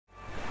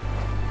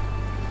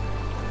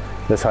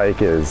This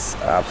hike is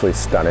absolutely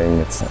stunning.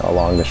 It's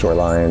along the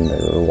shoreline.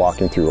 We're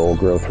walking through old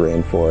growth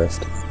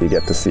rainforest. You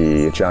get to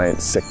see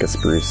giant Sitka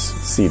spruce,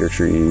 cedar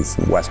trees,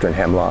 western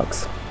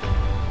hemlocks.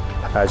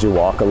 As you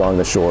walk along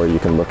the shore, you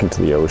can look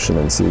into the ocean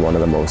and see one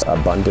of the most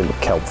abundant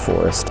kelp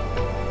forests.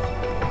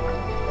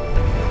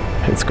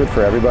 It's good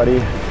for everybody.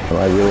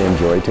 I really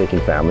enjoy taking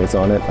families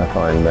on it. I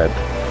find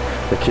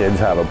that the kids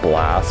have a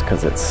blast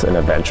because it's an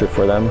adventure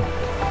for them.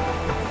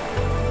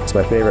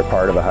 So my favorite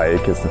part of the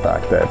hike is the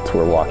fact that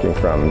we're walking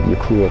from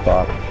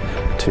Yuklawpop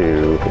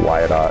to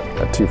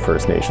Wyandotte, 2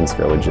 First Nations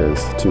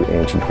villages, 2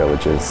 ancient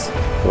villages,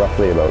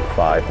 roughly about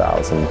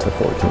 5,000 to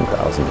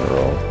 14,000 year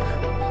old.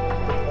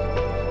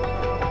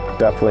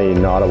 Definitely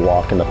not a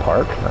walk in the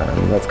park.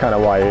 That's kind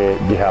of why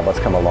you have us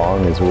come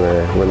along, is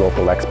we're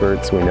local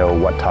experts. We know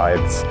what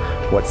tides,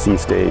 what sea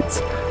states,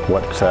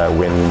 what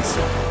winds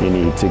you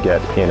need to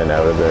get in and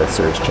out of the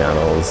surge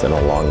channels and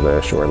along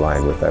the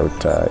shoreline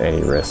without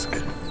any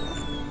risk.